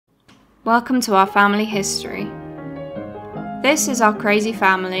Welcome to our family history. This is our crazy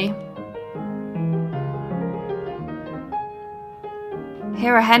family.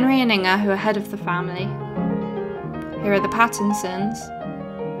 Here are Henry and Inga, who are head of the family. Here are the Pattinsons.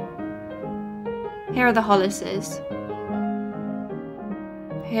 Here are the Hollises.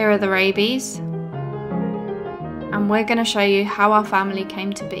 Here are the Rabies. And we're going to show you how our family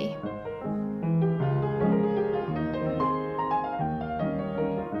came to be.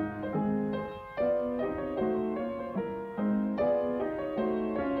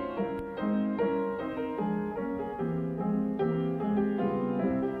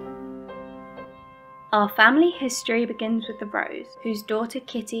 Our family history begins with the Rowes, whose daughter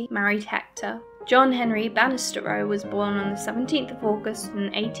Kitty married Hector. John Henry Bannister Rowe was born on the 17th of August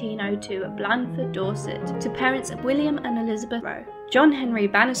in 1802 at Blandford, Dorset, to parents William and Elizabeth Rowe. John Henry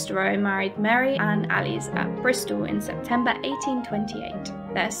Bannister Rowe married Mary Ann Allies at Bristol in September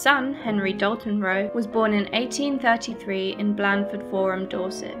 1828. Their son, Henry Dalton Rowe, was born in 1833 in Blandford Forum,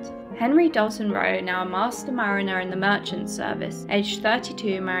 Dorset. Henry Dalton Rowe, now a master mariner in the merchant service, aged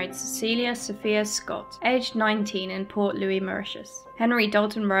 32, married Cecilia Sophia Scott, aged 19, in Port Louis, Mauritius. Henry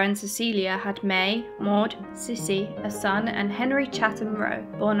Dalton Rowe and Cecilia had May, Maud, Sissy, a son, and Henry Chatham Rowe,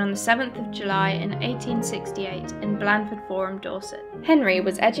 born on the 7th of July in 1868 in Blandford Forum, Dorset. Henry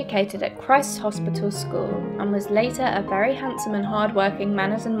was educated at Christ's Hospital School and was later a very handsome and hard-working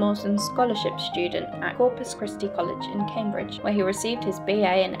Manners and Mawson Scholarship student at Corpus Christi College in Cambridge, where he received his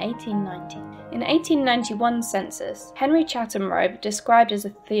BA in 1890. In 1891 census, Henry Chatham Rowe, described as a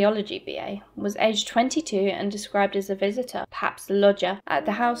theology BA, was aged 22 and described as a visitor, perhaps a lodger, at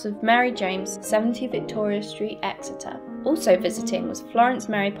the house of Mary James, 70 Victoria Street, Exeter. Also visiting was Florence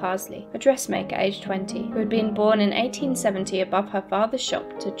Mary Parsley, a dressmaker aged 20, who had been born in 1870 above her father's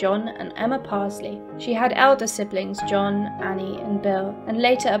shop to John and Emma Parsley. She had elder siblings John, Annie and Bill, and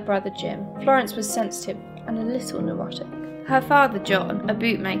later a brother Jim. Florence was sensitive and a little neurotic. Her father, John, a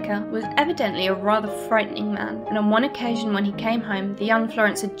bootmaker, was evidently a rather frightening man, and on one occasion when he came home, the young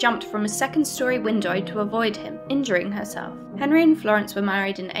Florence had jumped from a second-story window to avoid him, injuring herself. Henry and Florence were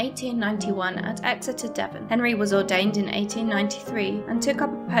married in 1891 at Exeter, Devon. Henry was ordained in 1893 and took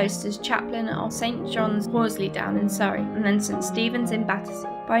up a post as chaplain of St John's, Horsley Down in Surrey, and then St Stephen's in Battersea.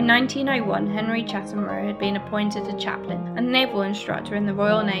 By 1901, Henry Chatham Rowe had been appointed a chaplain and naval instructor in the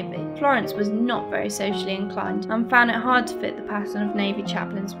Royal Navy. Florence was not very socially inclined and found it hard to fit the pattern of Navy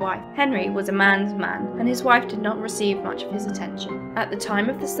chaplain's wife. Henry was a man's man, and his wife did not receive much of his attention. At the time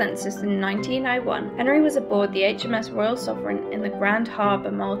of the census in 1901, Henry was aboard the HMS Royal Sovereign in the Grand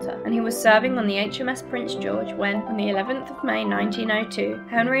Harbour, Malta, and he was serving on the HMS Prince George when, on the 11th of May 1902,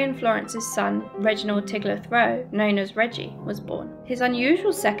 Henry and Florence's son, Reginald Tiglath Rowe, known as Reggie, was born. His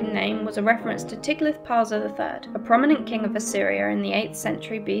unusual second name was a reference to Tiglath-Pileser III, a prominent king of Assyria in the 8th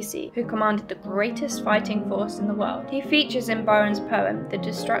century BC, who commanded the greatest fighting force in the world. He features in Byron's poem, The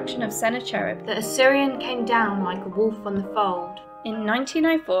Destruction of Sennacherib: "The Assyrian came down like a wolf on the fold." In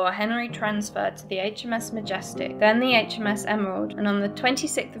 1904, Henry transferred to the HMS Majestic, then the HMS Emerald, and on the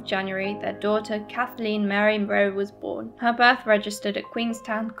 26th of January, their daughter Kathleen Mary Rowe was born. Her birth registered at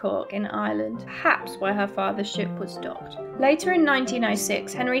Queenstown, Cork in Ireland, perhaps where her father's ship was docked. Later in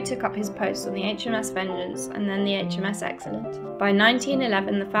 1906, Henry took up his post on the HMS Vengeance and then the HMS Excellent. By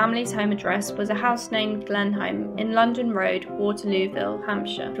 1911, the family's home address was a house named Glenholme in London Road, Waterlooville,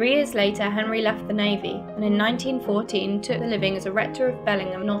 Hampshire. 3 years later, Henry left the Navy, and in 1914 took the living as a rector of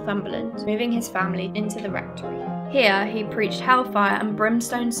Bellingham, Northumberland, moving his family into the rectory. Here, he preached hellfire and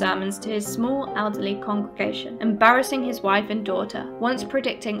brimstone sermons to his small, elderly congregation, embarrassing his wife and daughter, once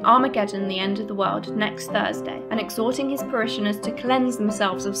predicting Armageddon, the end of the world, next Thursday, and exhorting his parishioners to cleanse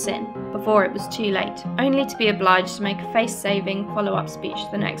themselves of sin before it was too late, only to be obliged to make a face-saving follow-up speech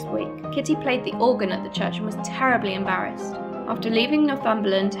the next week. Kitty played the organ at the church and was terribly embarrassed. After leaving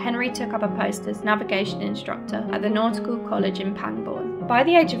Northumberland, Henry took up a post as navigation instructor at the Nautical College in Pangbourne. By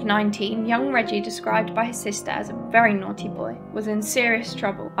the age of 19, young Reggie, described by his sister as a very naughty boy, was in serious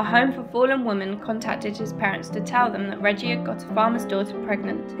trouble. A home for fallen women contacted his parents to tell them that Reggie had got a farmer's daughter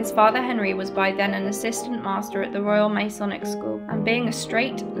pregnant. His father Henry was by then an assistant master at the Royal Masonic School, and being a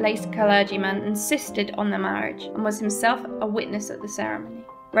straight, laced clergyman, insisted on their marriage, and was himself a witness at the ceremony.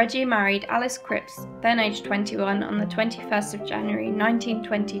 Reggie married Alice Cripps, then aged 21, on the 21st of January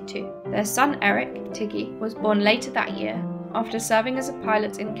 1922. Their son Eric, Tiggy, was born later that year. After serving as a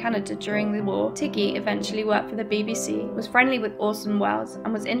pilot in Canada during the war, Tiggy eventually worked for the BBC, was friendly with Orson Welles,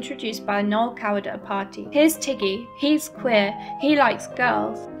 and was introduced by Noel Coward at a party. "Here's Tiggy, he's queer, he likes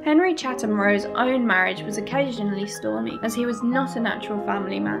girls." Henry Chatham Rowe's own marriage was occasionally stormy, as he was not a natural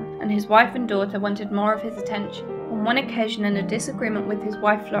family man, and his wife and daughter wanted more of his attention. On one occasion, in a disagreement with his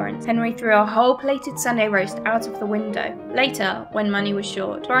wife Florence, Henry threw a whole plated Sunday roast out of the window. Later, when money was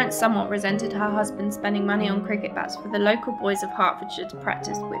short, Florence somewhat resented her husband spending money on cricket bats for the local boys of Hertfordshire to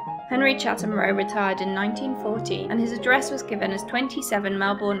practice with. Henry Chatham Roe retired in 1914, and his address was given as 27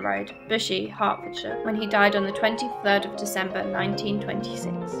 Melbourne Road, Bushey, Hertfordshire, when he died on the 23rd of December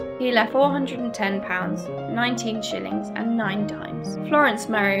 1926. He left £410, 19 shillings and 9 dimes. Florence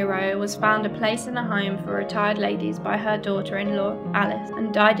Mary Roe was found a place in a home for retired ladies by her daughter-in-law Alice,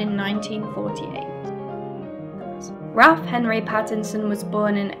 and died in 1948. Ralph Henry Pattinson was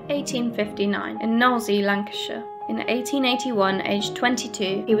born in 1859 in Knowsley, Lancashire. In 1881, aged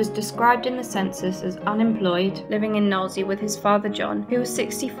 22, he was described in the census as unemployed, living in Knowsley with his father John, who was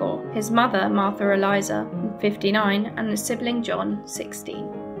 64, his mother Martha Eliza, 59, and the sibling John,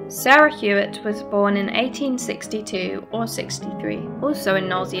 16. Sarah Hewitt was born in 1862 or 63, also in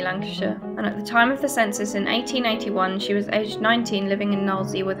Knowsley, Lancashire, and at the time of the census in 1881 she was aged 19, living in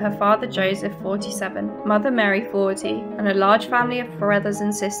Knowsley with her father Joseph, 47, mother Mary, 40, and a large family of brothers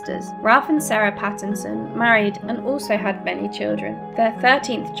and sisters. Ralph and Sarah Pattinson married and also had many children. Their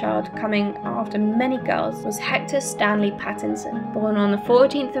 13th child, coming after many girls, was Hector Stanley Pattinson, born on the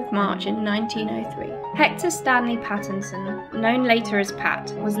 14th of March in 1903. Hector Stanley Pattinson, known later as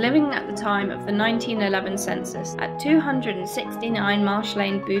Pat, was living at the time of the 1911 census at 269 Marsh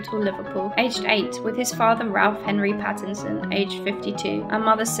Lane, Bootle, Liverpool, aged 8, with his father Ralph Henry Pattinson, aged 52, and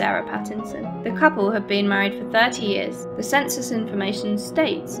mother Sarah Pattinson. The couple had been married for 30 years. The census information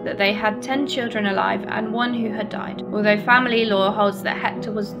states that they had 10 children alive and 1 who had died, although family law holds that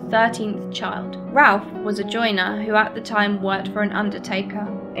Hector was the 13th child. Ralph was a joiner who at the time worked for an undertaker.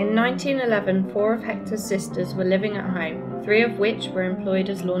 In 1911, 4 of Hector's sisters were living at home, 3 of which were employed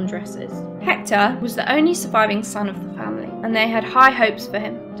as laundresses. Hector was the only surviving son of the family, and they had high hopes for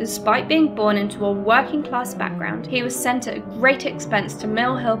him. Despite being born into a working-class background, he was sent at great expense to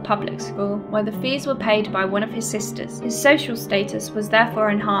Mill Hill Public School, where the fees were paid by one of his sisters. His social status was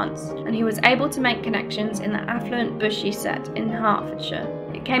therefore enhanced, and he was able to make connections in the affluent Bushey set in Hertfordshire.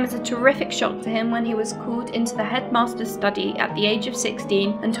 It came as a terrific shock to him when he was called into the headmaster's study at the age of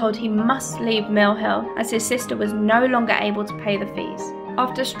 16 and told he must leave Mill Hill as his sister was no longer able to pay the fees.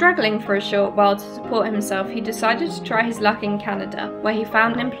 After struggling for a short while to support himself, he decided to try his luck in Canada, where he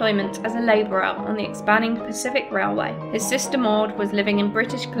found employment as a labourer on the expanding Pacific Railway. His sister Maud was living in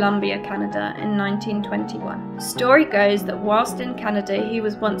British Columbia, Canada in 1921. The story goes that whilst in Canada he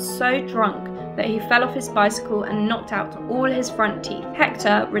was once so drunk that he fell off his bicycle and knocked out all his front teeth.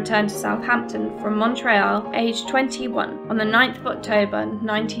 Hector returned to Southampton from Montreal, aged 21, on the 9th of October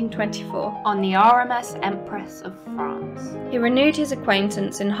 1924, on the RMS Empress of France. He renewed his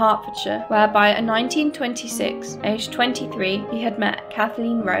acquaintance in Hertfordshire, where by 1926, aged 23, he had met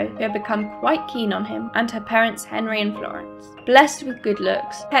Kathleen Roe, who had become quite keen on him, and her parents Henry and Florence. Blessed with good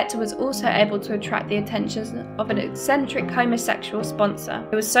looks, Hector was also able to attract the attention of an eccentric homosexual sponsor,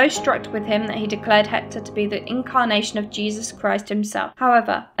 who was so struck with him that he declared Hector to be the incarnation of Jesus Christ himself.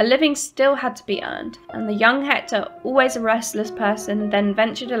 However, a living still had to be earned, and the young Hector, always a restless person, then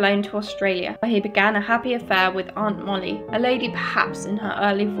ventured alone to Australia, where he began a happy affair with Aunt Molly, a lady perhaps in her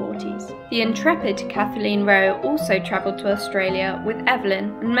early 40s. The intrepid Kathleen Roe also travelled to Australia with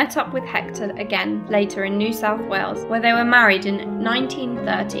Evelyn and met up with Hector again later in New South Wales, where they were married in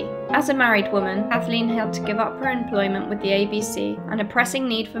 1930. As a married woman, Kathleen had to give up her employment with the ABC, and a pressing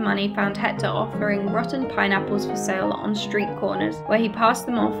need for money found Hector offering rotten pineapples for sale on street corners, where he passed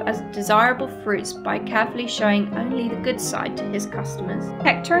them off as desirable fruits by carefully showing only the good side to his customers.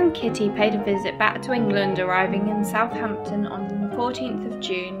 Hector and Kitty paid a visit back to England, arriving in Southampton on the 14th of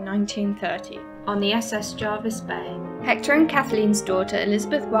June 1930. On the SS Jarvis Bay. Hector and Kathleen's daughter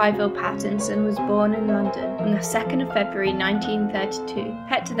Elizabeth Wyville Pattinson was born in London on the 2nd of February 1932.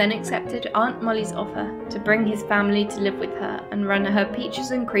 Hector then accepted Aunt Molly's offer to bring his family to live with her and run her peaches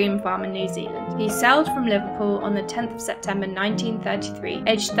and cream farm in New Zealand. He sailed from Liverpool on the 10th of September 1933,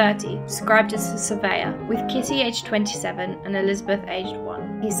 aged 30, described as a surveyor, with Kitty aged 27 and Elizabeth aged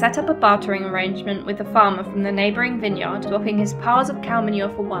 1. He set up a bartering arrangement with a farmer from the neighbouring vineyard, swapping his piles of cow manure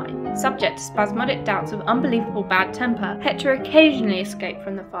for wine. Subject to spasmodic doubts of unbelievable bad temper, Hector occasionally escaped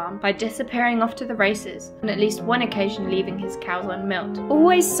from the farm by disappearing off to the races, and at least one occasion leaving his cows unmilked.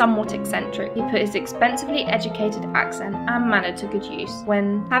 Always somewhat eccentric, he put his expensively educated accent and manner to good use.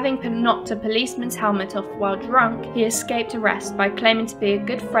 When, having knocked a policeman's helmet off while drunk, he escaped arrest by claiming to be a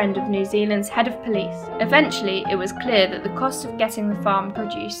good friend of New Zealand's head of police. Eventually, it was clear that the cost of getting the farm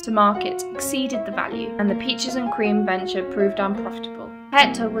produce to market exceeded the value, and the peaches and cream venture proved unprofitable.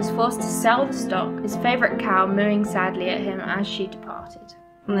 Hector was forced to sell the stock, his favourite cow mooing sadly at him as she departed.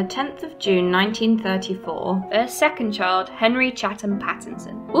 on the 10th of June 1934, their second child, Henry Chatham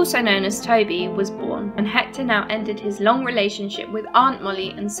Pattinson, also known as Toby, was born, and Hector now ended his long relationship with Aunt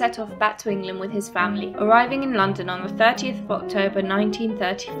Molly and set off back to England with his family, arriving in London on the 30th of October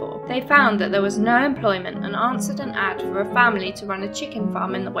 1934. They found that there was no employment and answered an ad for a family to run a chicken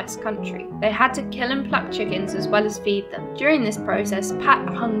farm in the West Country. They had to kill and pluck chickens as well as feed them. During this process,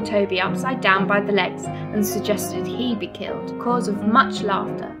 Pat hung Toby upside down by the legs and suggested he be killed, cause of much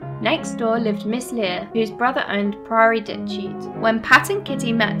laughter. Next door lived Miss Lear, whose brother owned Priory Ditcheat. When Pat and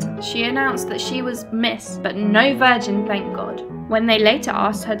Kitty met, she announced that she was Miss, but no virgin, thank God. When they later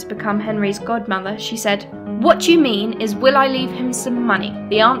asked her to become Henry's godmother, she said, "What you mean is, will I leave him some money?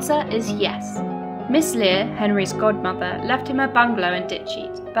 The answer is yes." Miss Lear, Henry's godmother, left him a bungalow in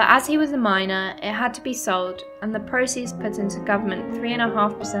Ditcheat, but as he was a minor, it had to be sold and the proceeds put into government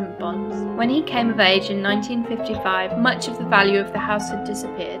 3.5% bonds. When he came of age in 1955, much of the value of the house had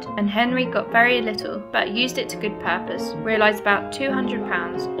disappeared, and Henry got very little, but used it to good purpose, realised about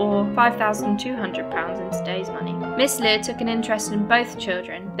 £200 or £5,200 in today's money. Miss Lear took an interest in both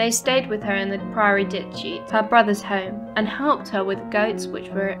children. They stayed with her in the Priory Ditcheat, her brother's home, and helped her with goats which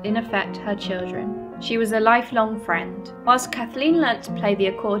were in effect her children. She was a lifelong friend. Whilst Kathleen learnt to play the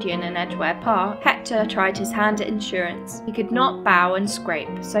accordion in Edgware Park, Hector tried his hand at insurance. He could not bow and scrape,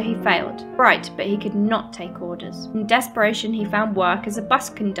 so he failed. Bright, but he could not take orders. In desperation, he found work as a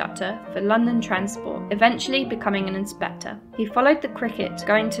bus conductor for London Transport, eventually becoming an inspector. He followed the cricket,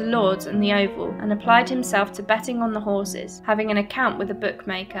 going to Lord's and the Oval, and applied himself to betting on the horses, having an account with a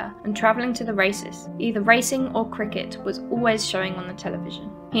bookmaker, and travelling to the races. Either racing or cricket was always showing on the television.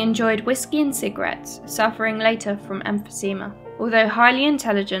 He enjoyed whiskey and cigarettes, suffering later from emphysema. Although highly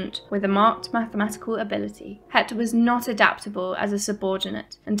intelligent, with a marked mathematical ability, Hector was not adaptable as a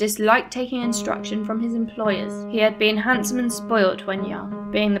subordinate and disliked taking instruction from his employers. He had been handsome and spoilt when young,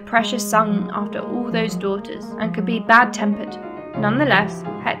 being the precious son after all those daughters, and could be bad-tempered. Nonetheless,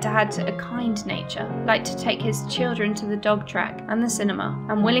 Hector had a kind nature, liked to take his children to the dog track and the cinema,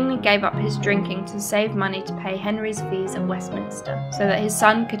 and willingly gave up his drinking to save money to pay Henry's fees at Westminster, so that his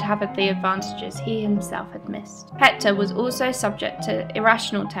son could have the advantages he himself had missed. Hector was also subject to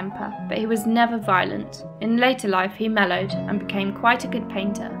irrational temper, but he was never violent. In later life he mellowed and became quite a good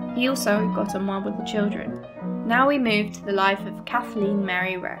painter. He also got on well with the children. Now we move to the life of Kathleen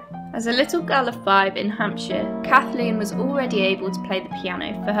Mary Roe. As a little girl of 5 in Hampshire, Kathleen was already able to play the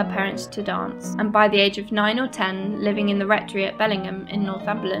piano for her parents to dance, and by the age of 9 or 10, living in the rectory at Bellingham in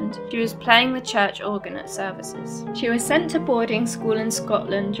Northumberland, she was playing the church organ at services. She was sent to boarding school in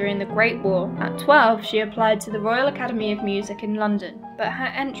Scotland during the Great War. At 12, she applied to the Royal Academy of Music in London, but her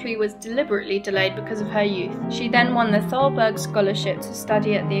entry was deliberately delayed because of her youth. She then won the Thalberg Scholarship to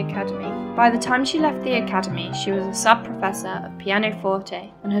study at the Academy. By the time she left the Academy, she was a sub-professor of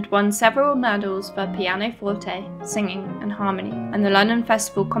pianoforte and had won several medals for pianoforte, singing and harmony, and the London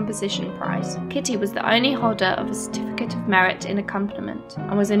Festival Composition Prize. Kitty was the only holder of a Certificate of Merit in Accompaniment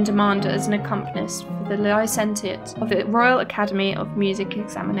and was in demand as an accompanist for the Licentiate of the Royal Academy of Music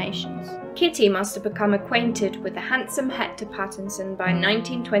Examinations. Kitty must have become acquainted with the handsome Hector Pattinson by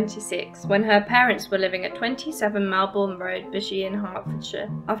 1926, when her parents were living at 27 Melbourne Road, Bushey in Hertfordshire.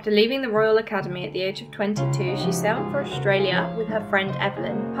 After leaving the Royal Academy at the age of 22, she sailed for Australia with her friend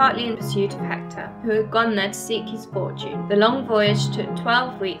Evelyn, partly in pursuit of Hector, who had gone there to seek his fortune. The long voyage took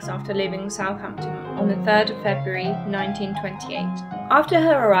 12 weeks after leaving Southampton on the 3rd of February 1928. After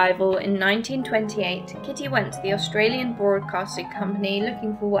her arrival in 1928, Kitty went to the Australian Broadcasting Company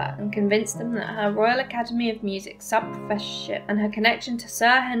looking for work and convinced them that her Royal Academy of Music sub-professorship and her connection to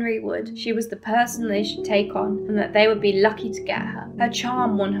Sir Henry Wood, she was the person they should take on, and that they would be lucky to get her. Her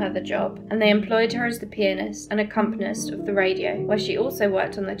charm won her the job, and they employed her as the pianist and accompanist of the radio, where she also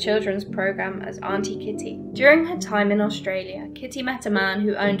worked on the children's programme as Auntie Kitty. During her time in Australia, Kitty met a man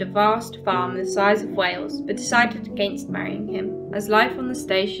who owned a vast farm the size of Wales, but decided against marrying him, as life on the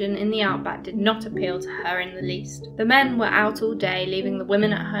station in the outback did not appeal to her in the least. The men were out all day, leaving the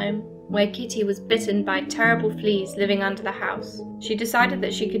women at home, where Kitty was bitten by terrible fleas living under the house. She decided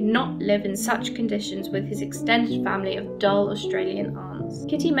that she could not live in such conditions with his extended family of dull Australian aunts.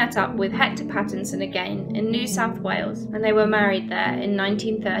 Kitty met up with Hector Pattinson again in New South Wales, and they were married there in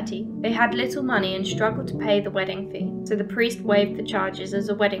 1930. They had little money and struggled to pay the wedding fee, so the priest waived the charges as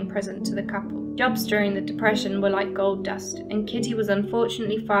a wedding present to the couple. Jobs during the Depression were like gold dust, and Kitty was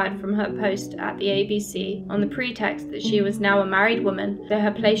unfortunately fired from her post at the ABC on the pretext that she was now a married woman, though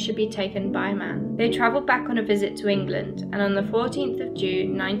her place should be taken by a man. They travelled back on a visit to England, and on the 14th of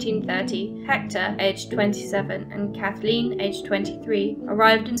June 1930, Hector, aged 27, and Kathleen, aged 23,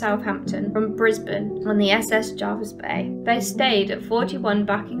 arrived in Southampton from Brisbane on the SS Jervis Bay. They stayed at 41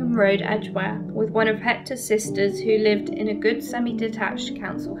 Buckingham Road, Edgware, with one of Hector's sisters who lived in a good semi-detached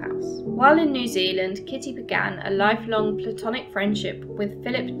council house. While in New Zealand, Kitty began a lifelong platonic friendship with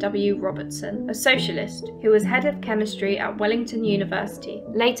Philip W. Robertson, a socialist who was head of chemistry at Wellington University,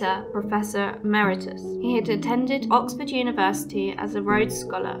 later Professor Emeritus. He had attended Oxford University as a Rhodes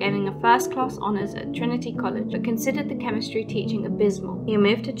Scholar, gaining a first-class honours at Trinity College, but considered the chemistry teaching abysmal. He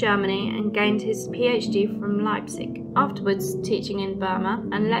moved to Germany and gained his PhD from Leipzig, afterwards teaching in Burma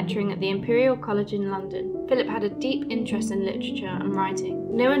and lecturing at the Imperial College in London. Philip had a deep interest in literature and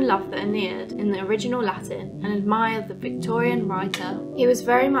writing, knew and loved the Aeneid in the original Latin, and admired the Victorian writer. He was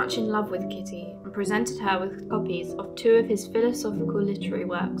very much in love with Kitty and presented her with copies of two of his philosophical literary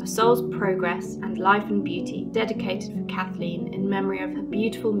works, A Soul's Progress and Life and Beauty, dedicated for Kathleen in memory of her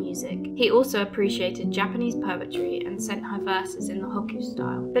beautiful music. He also appreciated Japanese poetry and sent her verses in the Hokku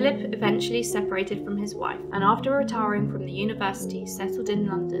style. Philip eventually separated from his wife, and after retiring from the university, settled in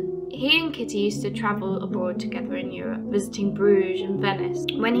London. He and Kitty used to travel abroad together in Europe, visiting Bruges and Venice.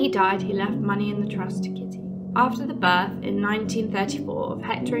 When he died, he left money in the trust to Kitty. After the birth in 1934 of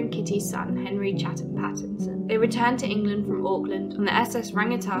Hector and Kitty's son, Henry Chatham Pattinson, they returned to England from Auckland on the SS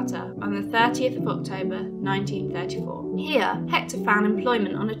Rangitata on the 30th of October 1934. Here, Hector found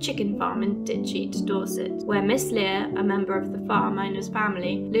employment on a chicken farm in Ditcheat, Dorset, where Miss Lear, a member of the farm owner's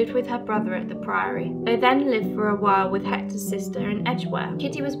family, lived with her brother at the Priory. They then lived for a while with Hector's sister in Edgware.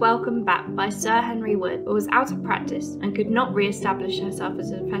 Kitty was welcomed back by Sir Henry Wood, but was out of practice and could not re-establish herself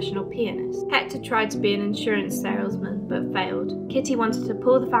as a professional pianist. Hector tried to be an insurance salesman, but failed. Kitty wanted to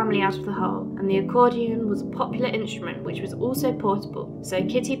pull the family out of the hole, and the accordion was a popular instrument which was also portable, so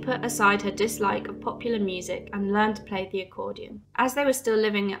Kitty put aside her dislike of popular music and learned to play the accordion. As they were still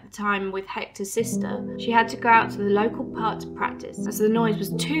living at the time with Hector's sister, she had to go out to the local park to practice, as the noise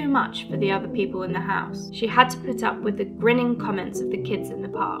was too much for the other people in the house. She had to put up with the grinning comments of the kids in the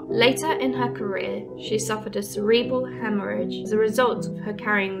park. Later in her career, she suffered a cerebral hemorrhage as a result of her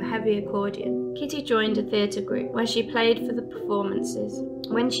carrying the heavy accordion. Kitty joined a theatre group where she played for the performances.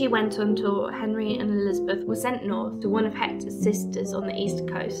 When she went on tour, Henry and Elizabeth were sent north to one of Hector's sisters on the east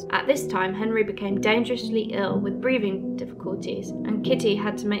coast. At this time, Henry became dangerously ill with breathing difficulties, and Kitty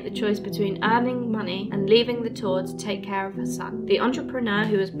had to make the choice between earning money and leaving the tour to take care of her son. The entrepreneur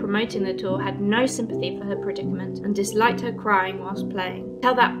who was promoting the tour had no sympathy for her predicament and disliked her crying whilst playing.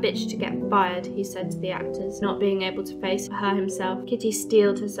 "Tell that bitch to get fired," he said to the actors. Not being able to face her himself, Kitty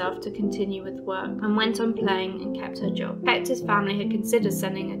steeled herself to continue with work and went on playing and kept her job. Hector's family had considered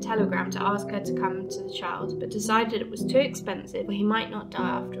sending a telegram to ask her to come to the child, but decided it was too expensive, or he might not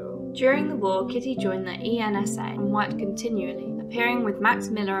die after all. During the war, Kitty joined the ENSA and worked continually, appearing with Max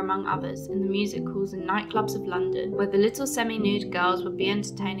Miller among others in the music halls and nightclubs of London, where the little semi-nude girls would be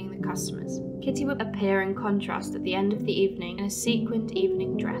entertaining the customers. Kitty would appear in contrast at the end of the evening in a sequined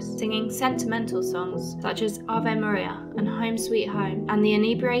evening dress, singing sentimental songs such as Ave Maria and Home Sweet Home, and the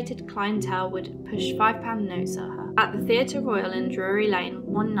inebriated clientele would push £5 notes at her. At the Theatre Royal in Drury Lane,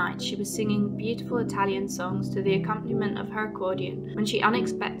 one night she was singing beautiful Italian songs to the accompaniment of her accordion when she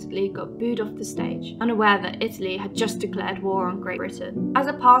unexpectedly got booed off the stage, unaware that Italy had just declared war on Great Britain. As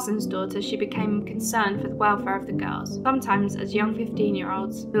a parson's daughter, she became concerned for the welfare of the girls. Sometimes, as young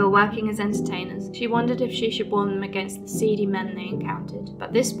 15-year-olds who were working as entertainers, she wondered if she should warn them against the seedy men they encountered.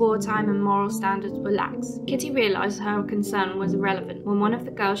 But this wartime and moral standards were lax. Kitty realised her concern was irrelevant when one of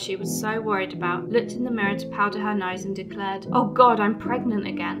the girls she was so worried about looked in the mirror to powder her nose and declared, "Oh God, I'm pregnant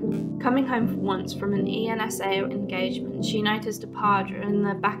again." Coming home once from an ENSA engagement, she noticed a padre in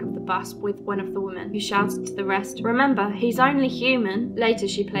the back of the bus with one of the women, who shouted to the rest, "Remember, he's only human." Later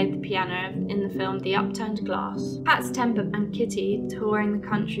she played the piano in the film The Upturned Glass. Pat's temper and Kitty touring the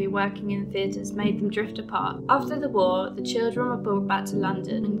country working in theatres made them drift apart. After the war, the children were brought back to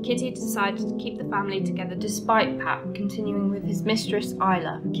London, and Kitty decided to keep the family together despite Pat continuing with his mistress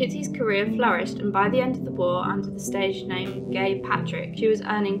Isla. Kitty's career flourished, and by the end of the war, under the stage name Gay Patrick, she was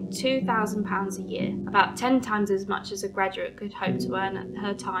earning £2,000 a year, about 10 times as much as a graduate could hope to earn at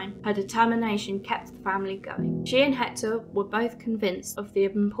her time. Her determination kept the family going. She and Hector were both convinced of the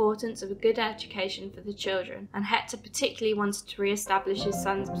importance of a good education for the children, and Hector particularly wanted to re-establish his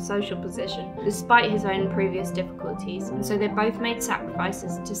son's social position despite his own previous difficulties, and so they both made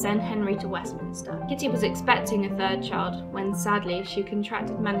sacrifices to send Henry to Westminster. Kitty was expecting a third child when sadly she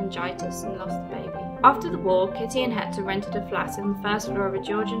contracted meningitis and lost the baby. After the war, Kitty and Hector rented a flat on the first floor of a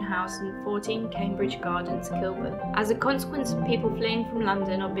Georgian house in 14 Cambridge Gardens, Kilburn. As a consequence of people fleeing from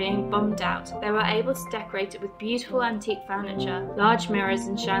London or being bombed out, they were able to decorate it with beautiful antique furniture, large mirrors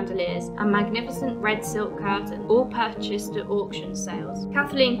and chandeliers, and magnificent red silk curtains, all purchased at auction sales.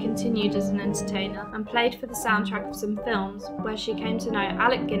 Kathleen continued as an entertainer and played for the soundtrack of some films, where she came to know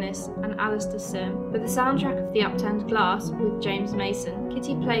Alec Guinness and Alistair Sim. For the soundtrack of The Upturned Glass with James Mason,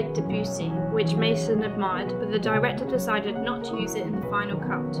 Kitty played Debussy, which Mason admired, but the director decided not to use it in the final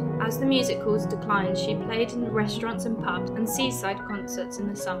cut. As the music halls declined, she played in restaurants and pubs and seaside concerts in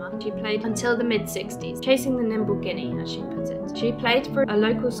the summer. She played until the mid-60s, chasing the nimble guinea, as she put it. She played for a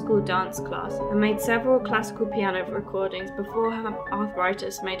local school dance class and made several classical piano recordings before her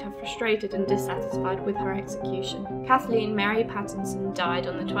arthritis made her frustrated and dissatisfied with her execution. Kathleen Mary Pattinson died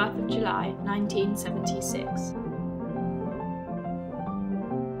on the 12th of July, 1976.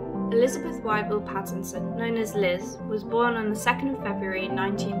 Elizabeth Wyville Pattinson, known as Liz, was born on the 2nd of February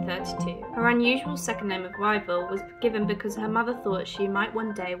 1932. Her unusual second name of Wyville was given because her mother thought she might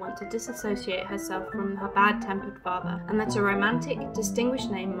one day want to disassociate herself from her bad-tempered father, and that a romantic,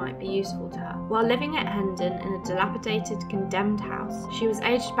 distinguished name might be useful to her. While living at Hendon in a dilapidated, condemned house, she was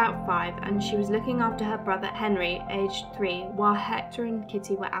aged about 5, and she was looking after her brother Henry, aged 3, while Hector and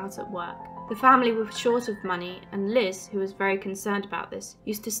Kitty were out at work. The family were short of money, and Liz, who was very concerned about this,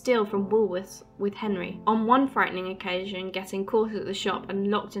 used to steal from Woolworths with Henry, on one frightening occasion getting caught at the shop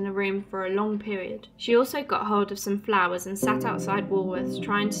and locked in a room for a long period. She also got hold of some flowers and sat outside Woolworths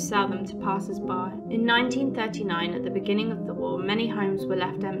trying to sell them to passers-by. In 1939, at the beginning of the war, many homes were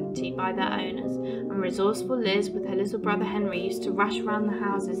left empty by their owners, and resourceful Liz with her little brother Henry used to rush around the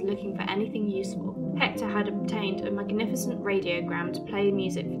houses looking for anything useful. Hector had obtained a magnificent radiogram to play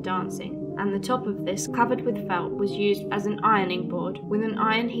music for dancing, and the top of this, covered with felt, was used as an ironing board, with an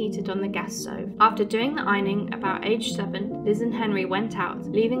iron heated on the gas stove. After doing the ironing, about age 7, Liz and Henry went out,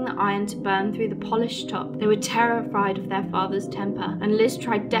 leaving the iron to burn through the polished top. They were terrified of their father's temper, and Liz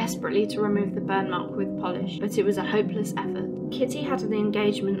tried desperately to remove the burn mark with polish, but it was a hopeless effort. Kitty had an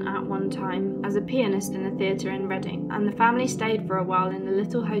engagement at one time as a pianist in a theatre in Reading, and the family stayed for a while in the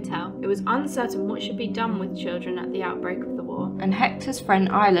little hotel. It was uncertain what should be done with children at the outbreak of the war, and Hector's friend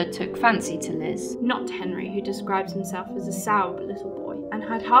Isla took fancy to Liz, not Henry, who describes himself as a sour little boy, and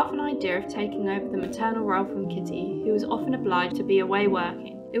had half an idea of taking over the maternal role from Kitty, who was often obliged to be away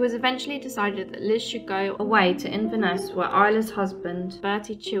working. It was eventually decided that Liz should go away to Inverness, where Isla's husband,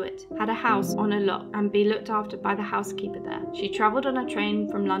 Bertie Chewett, had a house on a lot and be looked after by the housekeeper there. She travelled on a train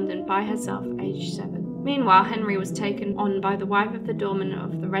from London by herself, aged 7. Meanwhile, Henry was taken on by the wife of the doorman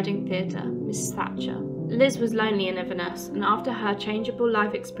of the Reading Theatre, Miss Thatcher. Liz was lonely in Inverness, and after her changeable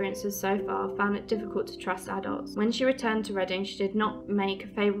life experiences so far, found it difficult to trust adults. When she returned to Reading, she did not make a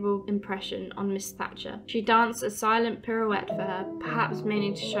favourable impression on Miss Thatcher. She danced a silent pirouette for her, perhaps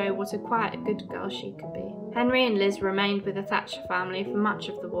meaning to show what a quiet, good girl she could be. Henry and Liz remained with the Thatcher family for much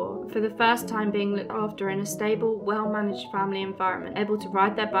of the war, for the first time being looked after in a stable, well-managed family environment, able to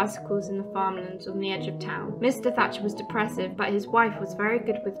ride their bicycles in the farmlands on the edge of town. Mr. Thatcher was depressive, but his wife was very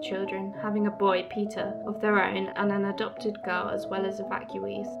good with children, having a boy, Peter, of their own, and an adopted girl as well as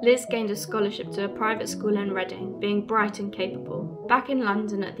evacuees. Liz gained a scholarship to a private school in Reading, being bright and capable. Back in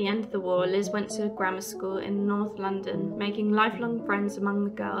London at the end of the war, Liz went to grammar school in North London, making lifelong friends among the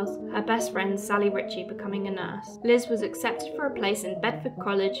girls, her best friend Sally Ritchie becoming a nurse. Liz was accepted for a place in Bedford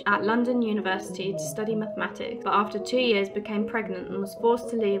College at London University to study mathematics, but after 2 years became pregnant and was forced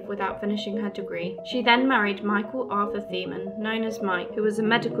to leave without finishing her degree. She then married Michael Arthur Theman, known as Mike, who was a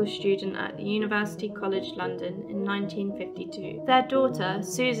medical student at the University College London in 1952. Their daughter,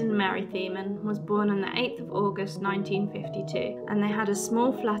 Susan Mary Theman, was born on the 8th of August 1952, and they had a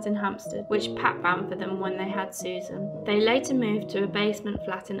small flat in Hampstead, which Pat found for them when they had Susan. They later moved to a basement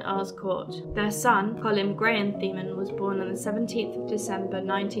flat in Earl's Court. Their son, Colin Graham Theman, was born on the 17th of December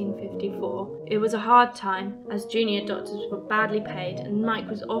 1954. It was a hard time, as junior doctors were badly paid, and Mike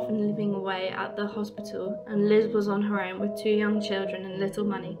was often living away at the hospital, and Liz was on her own with 2 young children and little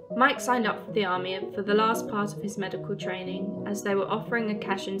money. Mike signed up for the army for the last part of his medical training, as they were offering a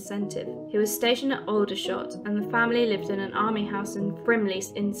cash incentive. He was stationed at Aldershot, and the family lived in an army house in Frimley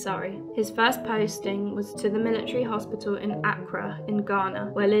in Surrey. His first posting was to the military hospital in Accra in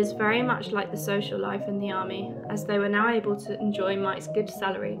Ghana, where Liz very much liked the social life in the army, as they were now able to enjoy Mike's good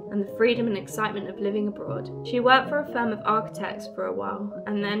salary and the freedom and excitement of living abroad. She worked for a firm of architects for a while,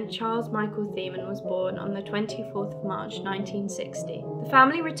 and then Charles Michael Theman was born on the 24th of March 1960. The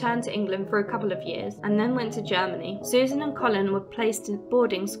family returned to England for a couple of years and then went to Germany. Susan and Colin were placed in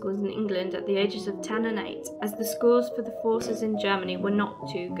boarding schools in England at the ages of 10 and 8, as the schools for the forces in Germany were not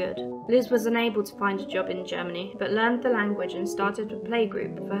too good. Liz was unable to find a job in Germany, but learned the language and started a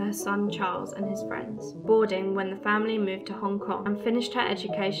playgroup for her son Charles and his friends, boarding when the family moved to Hong Kong, and finished her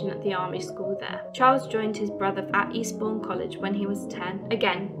education at the army school there. Charles joined his brother at Eastbourne College when he was 10.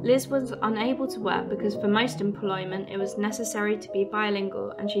 Again, Liz was unable to work because for most employment it was necessary to be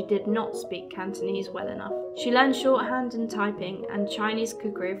bilingual, and she did not speak Cantonese well enough. She learned shorthand and typing and Chinese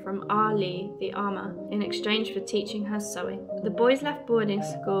cookery from Ah Lee, the armour, in exchange for teaching her sewing. The boys left boarding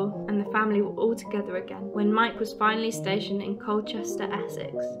school and the family were all together again when Mike was finally stationed in Colchester,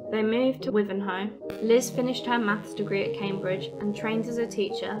 Essex. They moved to Wivenhoe. Liz finished her maths degree at Cambridge and trained as a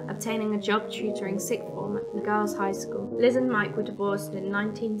teacher, obtaining a job tutoring sixth form at the girls' high school. Liz and Mike were divorced in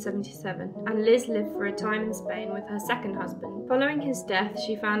 1977, and Liz lived for a time in Spain with her second husband. Following his death,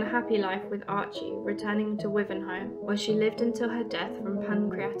 she found a happy life with Archie, returning to Wivenhoe, where she lived until her death from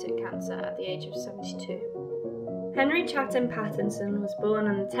pancreatic cancer at the age of 72. Henry Chatham Pattinson was born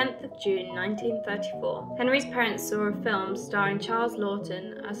on the 10th of June 1934. Henry's parents saw a film starring Charles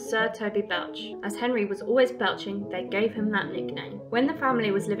Laughton as Sir Toby Belch. As Henry was always belching, they gave him that nickname. When the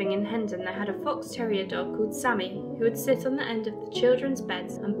family was living in Hendon, they had a fox terrier dog called Sammy, who would sit on the end of the children's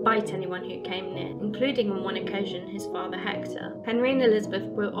beds and bite anyone who came near, including on one occasion his father Hector. Henry and Elizabeth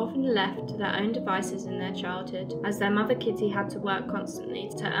were often left to their own devices in their childhood, as their mother Kitty had to work constantly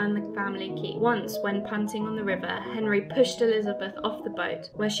to earn the family keep. Once, when punting on the river, Henry pushed Elizabeth off the boat,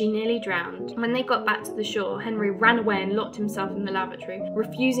 where she nearly drowned. When they got back to the shore, Henry ran away and locked himself in the lavatory,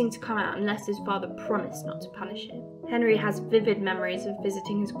 refusing to come out unless his father promised not to punish him. Henry has vivid memories of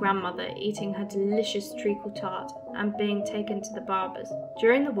visiting his grandmother, eating her delicious treacle tart, and being taken to the barber's.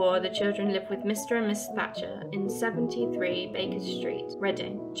 During the war, the children lived with Mr. and Miss Thatcher in 73 Baker Street,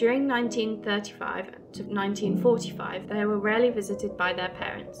 Reading. During 1935 to 1945, they were rarely visited by their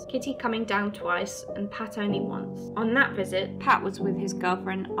parents, Kitty coming down twice and Pat only once. On that visit, Pat was with his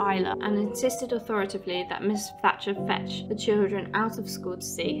girlfriend Isla and insisted authoritatively that Miss Thatcher fetch the children out of school to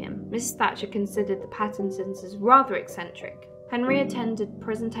see him. Miss Thatcher considered the Pattinsons as rather eccentric. Henry attended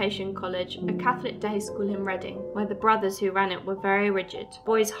Presentation College, a Catholic day school in Reading, where the brothers who ran it were very rigid.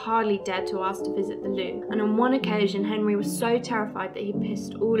 Boys hardly dared to ask to visit the loo, and on one occasion Henry was so terrified that he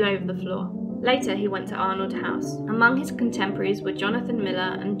pissed all over the floor. Later he went to Arnold House. Among his contemporaries were Jonathan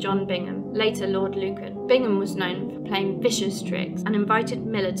Miller and John Bingham, later Lord Lucan. Bingham was known for playing vicious tricks and invited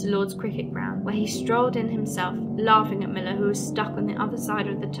Miller to Lord's cricket ground, where he strolled in himself, laughing at Miller, who was stuck on the other side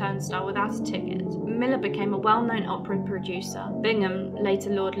of the turnstile without a ticket. Miller became a well-known opera producer. Bingham,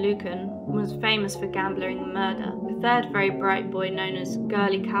 later Lord Lucan, was famous for gambling and murder. The third very bright boy, known as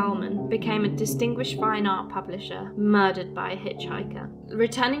Gurley Cowlman, became a distinguished fine art publisher, murdered by a hitchhiker.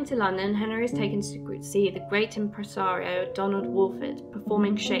 Returning to London, Henry was taken to see the great impresario Donald Wolford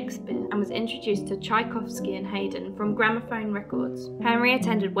performing Shakespeare, and was introduced to Tchaikovsky and Haydn from gramophone records. Henry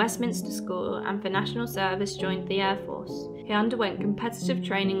attended Westminster School and for national service joined the Air Force. He underwent competitive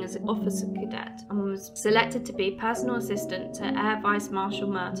training as an officer cadet and was selected to be personal assistant to Air Vice Marshal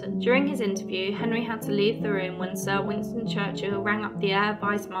Merton. During his interview, Henry had to leave the room when Sir Winston Churchill rang up the Air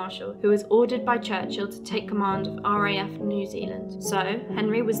Vice Marshal, who was ordered by Churchill to take command of RAF New Zealand. So,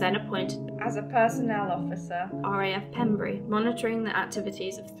 Henry was then appointed as a personnel officer, RAF Pembrey, monitoring the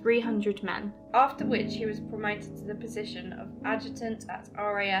activities of 300 men, after which he was promoted to the position of adjutant at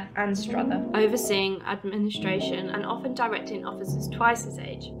RAF Anstruther, overseeing administration and often directing officers twice his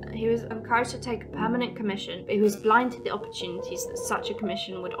age. He was encouraged to take a permanent commission, but he was blind to the opportunities that such a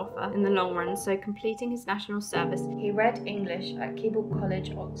commission would offer in the long run, so completing his national service, he read English at Keble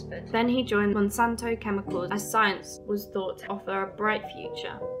College, Oxford. Then he joined Monsanto Chemicals, as science was thought to offer a bright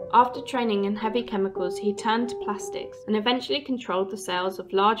future. After training in heavy chemicals, he turned to plastics and eventually controlled the sales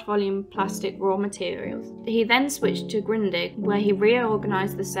of large volume plastic raw materials. He then switched to Grundig, where he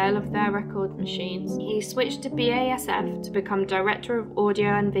reorganised the sale of their record machines. He switched to BASF to become Director of Audio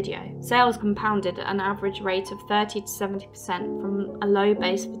and Video. Sales compounded at an average rate of 30 to 70% from a low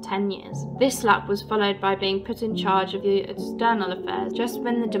base for 10 years. This luck was followed by being put in charge of the external affairs just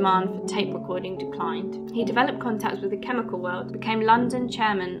when the demand for tape recording declined. He developed contacts with the chemical world, became London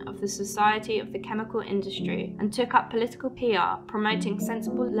chairman of the Society of the Chemical Industry, and took up political PR, promoting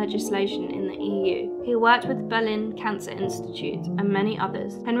sensible legislation in the EU. He worked with the Berlin Cancer Institute and many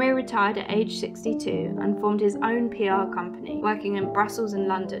others. Henry retired at age 62 and formed his own PR company, working in Brussels and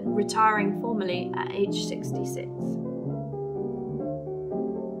London, retiring formally at age 66.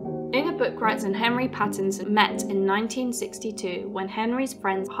 Inge Boeckreutz and Henry Pattinson met in 1962 when Henry's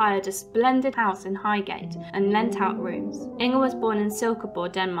friends hired a splendid house in Highgate and lent out rooms. Inge was born in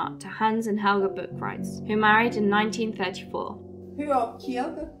Silkeborg, Denmark, to Hans and Helga Boeckreutz, who married in 1934. Hørup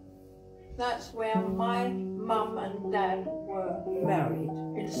Kirke, that's where my mum and dad were married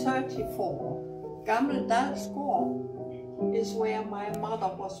in 34. Gammel Dalsgård is where my mother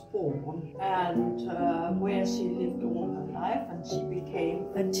was born and where she lived all her life, and she became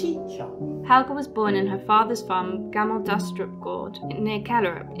a teacher. Helga was born in her father's farm, Gammel Dastrup Gård, near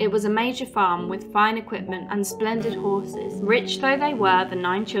Kellerup. It was a major farm with fine equipment and splendid horses. Rich though they were, the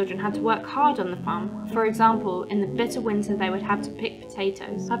 9 children had to work hard on the farm. For example, in the bitter winter they would have to pick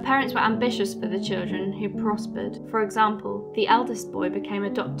potatoes. Her parents were ambitious for the children, who prospered. For example, the eldest boy became a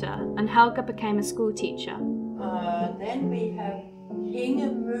doctor and Helga became a school teacher. Then we have Inge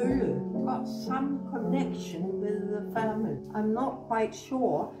Mølle, got some connection with the family. I'm not quite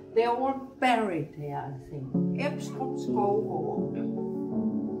sure. They're all buried there, I think. Ebstrup Skovgård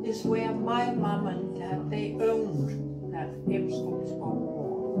is where my mum and dad, they owned that Ebstrup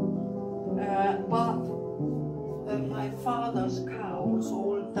Skovgård. But my father's cows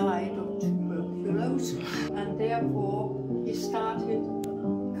all died of tuberculosis, and therefore he started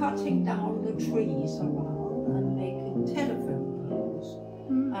cutting down the trees around and making telephone poles.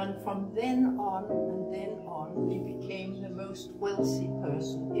 And from then on, he became the most wealthy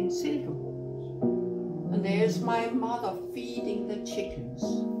person in Silkeborg. And there's my mother feeding the chickens.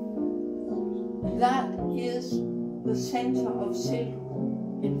 That is the center of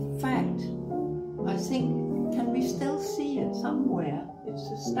Silkeborg. In fact, I think, can we still see it somewhere? It's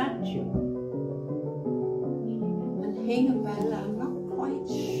a statue. And Hingevalle, I'm not quite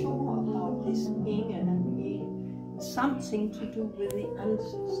sure about this Inge and something to do with the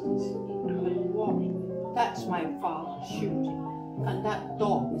ancestors. And what? That's my father shooting. And that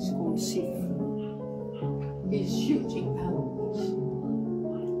dog is called Sif. He's shooting animals.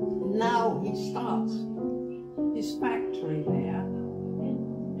 Now he starts his factory there,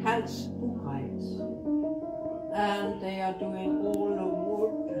 Hans Boeckreutz. And they are doing all the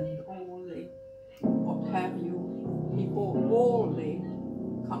wood and all the what have you. He bought all the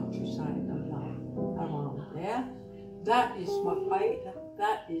countryside around there. That is Margrethe,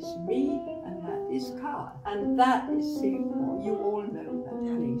 that is me, and that is Karl. And that is Silkeborg. You all know that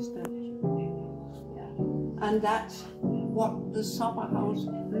place, don't you? Yeah. And that's what the summer house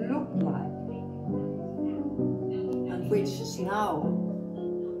looked like. And which is now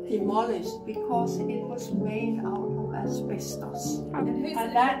demolished because it was made out of asbestos. And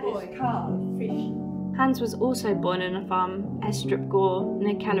that is Karl Fisch. Hans was also born on a farm, Estrup Gård,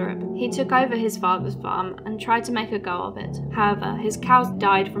 near Kellerup. He took over his father's farm and tried to make a go of it. However, his cows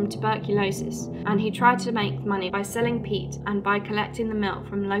died from tuberculosis, and he tried to make money by selling peat and by collecting the milk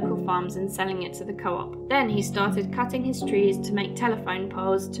from local farms and selling it to the co-op. Then he started cutting his trees to make telephone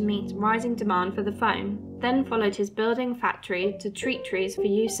poles to meet rising demand for the phone. Then followed his building factory to treat trees for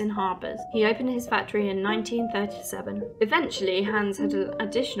use in harbours. He opened his factory in 1937. Eventually, Hans had an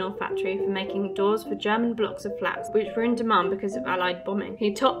additional factory for making doors for German blocks of flats, which were in demand because of Allied bombing.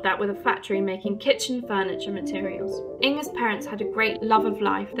 He topped that with a factory making kitchen furniture materials. Inge's parents had a great love of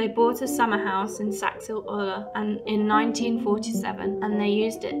life. They bought a summer house in Saxil-Olle in 1947, and they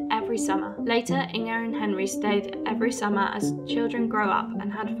used it every summer. Later, Inge and Henry stayed every summer as children grow up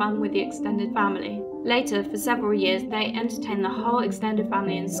and had fun with the extended family. Later, for several years, they entertained the whole extended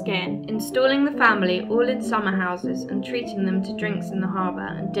family in Skien, installing the family all in summer houses and treating them to drinks in the harbour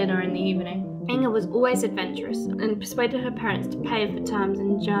and dinner in the evening. Inge was always adventurous and persuaded her parents to pay for terms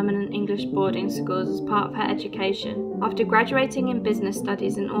in German and English boarding schools as part of her education. After graduating in business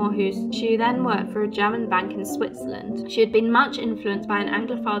studies in Aarhus, she then worked for a German bank in Switzerland. She had been much influenced by an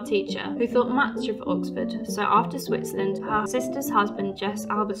Anglophile teacher who thought much of Oxford, so after Switzerland, her sister's husband, Jess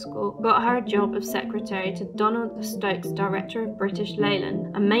Alberskål, got her a job of secretary to Donald Stokes, director of British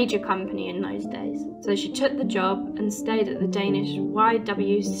Leyland, a major company in those days. So she took the job and stayed at the Danish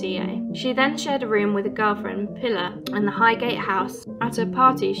YWCA. She then then shared a room with a girlfriend, Pilla, in the Highgate house. At a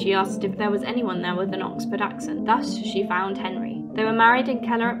party, she asked if there was anyone there with an Oxford accent. Thus, she found Henry. They were married in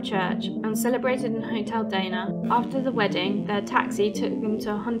Kellerup Church and celebrated in Hotel Dana. After the wedding, their taxi took them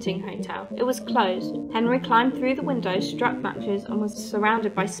to a hunting hotel. It was closed. Henry climbed through the window, struck matches, and was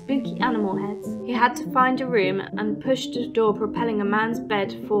surrounded by spooky animal heads. He had to find a room and pushed a door propelling a man's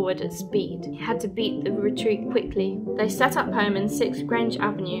bed forward at speed. He had to beat the retreat quickly. They set up home in 6 Grange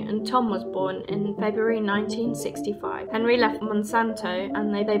Avenue, and Tom was born in February 1965. Henry left Monsanto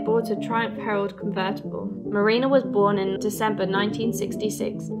and they bought a Triumph Herald convertible. Marina was born in December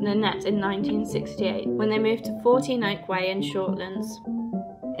 1966 and Annette in 1968 when they moved to 14 Oak Way in Shortlands.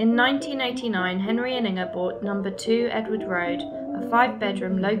 In 1989, Henry and Inga bought No. 2 Edward Road, a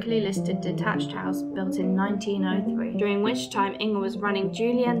 5-bedroom locally listed detached house built in 1903, during which time Inga was running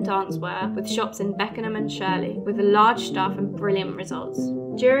Julienne Dancewear with shops in Beckenham and Shirley, with a large staff and brilliant results.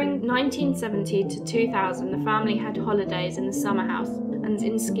 During 1970 to 2000, the family had holidays in the summer house and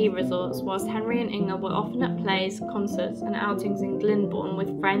in ski resorts, whilst Henry and Inga were often at plays, concerts and outings in Glyndebourne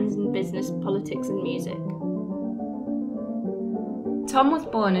with friends in business, politics and music. Tom was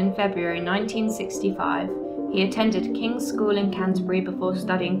born in February 1965. He attended King's School in Canterbury before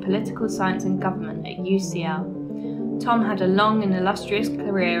studying political science and government at UCL. Tom had a long and illustrious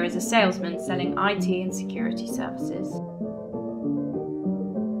career as a salesman selling IT and security services.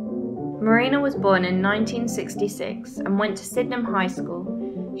 Marina was born in 1966 and went to Sydenham High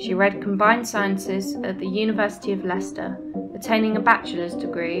School. She read Combined Sciences at the University of Leicester, attaining a bachelor's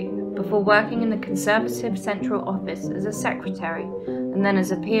degree before working in the Conservative Central Office as a secretary and then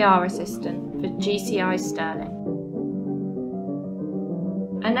as a PR assistant for GCI Sterling.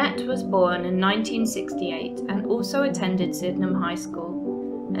 Annette was born in 1968 and also attended Sydenham High School.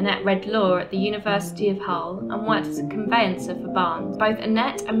 Annette read law at the University of Hull and worked as a conveyancer for Barnes. Both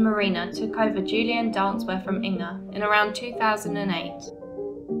Annette and Marina took over Julienne Dancewear from Inga in around 2008.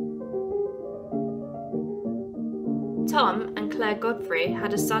 Tom and Claire Godfrey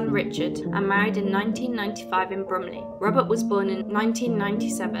had a son Richard and married in 1995 in Bromley. Robert was born in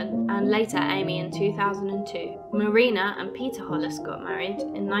 1997 and later Amy in 2002. Marina and Peter Hollis got married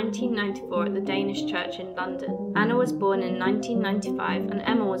in 1994 at the Danish Church in London. Anna was born in 1995 and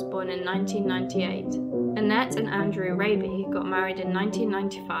Emma was born in 1998. Annette and Andrew Raby got married in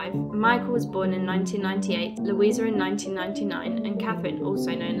 1995. Michael was born in 1998, Louisa in 1999 and Catherine,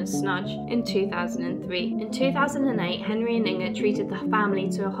 also known as Snudge, in 2003. In 2008, Henry and Inga treated the family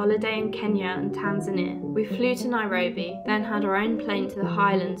to a holiday in Kenya and Tanzania. We flew to Nairobi, then had our own plane to the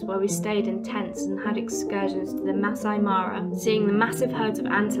highlands where we stayed in tents and had excursions to the Masai Mara, seeing the massive herds of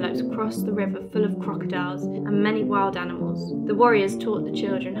antelopes cross the river full of crocodiles and many wild animals. The warriors taught the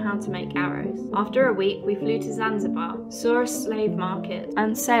children how to make arrows. After a week, we flew to Zanzibar, saw a slave market,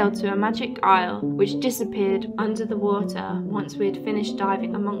 and sailed to a magic isle which disappeared under the water once we had finished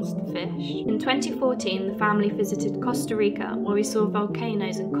diving amongst the fish. In 2014, the family visited Costa Rica, where we saw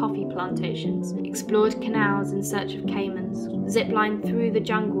volcanoes and coffee plantations, explored canals in search of caimans, ziplined through the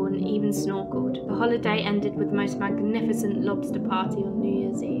jungle and even snorkeled. The holiday ended with the most magnificent lobster party on New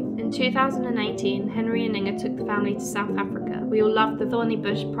Year's Eve. In 2018, Henry and Inga took the family to South Africa. We all loved the Thorny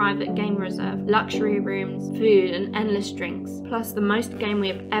Bush Private Game Reserve, luxury rooms, food and endless drinks, plus the most game we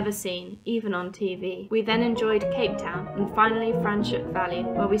have ever seen, even on TV. We then enjoyed Cape Town and finally Franschhoek Valley,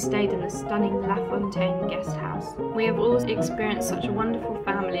 where we stayed in the stunning Lafontaine guest house. We have all experienced such a wonderful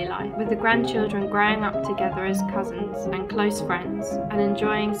family life, with the grandchildren growing up together as cousins and close friends, and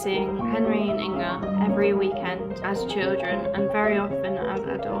enjoying seeing Henry and Inga every weekend as children and very often as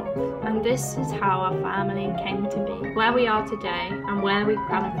adults. And this is how our family came to be, where we are today and where we've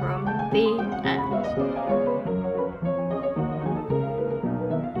come from. The end.